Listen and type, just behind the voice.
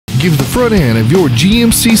give the front end of your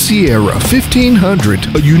GMC Sierra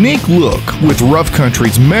 1500 a unique look with Rough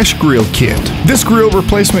Country's Mesh Grille Kit. This grille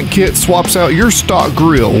replacement kit swaps out your stock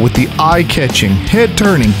grille with the eye-catching,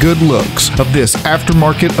 head-turning good looks of this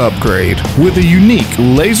aftermarket upgrade. With a unique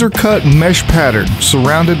laser-cut mesh pattern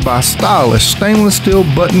surrounded by stylish stainless steel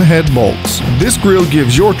button head bolts, this grille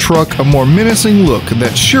gives your truck a more menacing look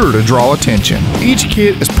that's sure to draw attention. Each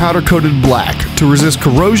kit is powder-coated black to resist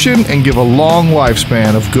corrosion and give a long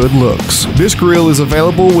lifespan of good looks. This grille is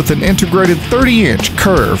available with an integrated 30-inch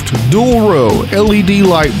curved dual-row LED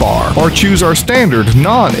light bar, or choose our standard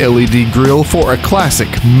non-LED grille for a classic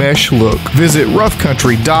mesh look. Visit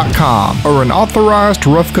roughcountry.com or an authorized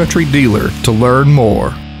Rough Country dealer to learn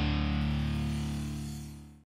more.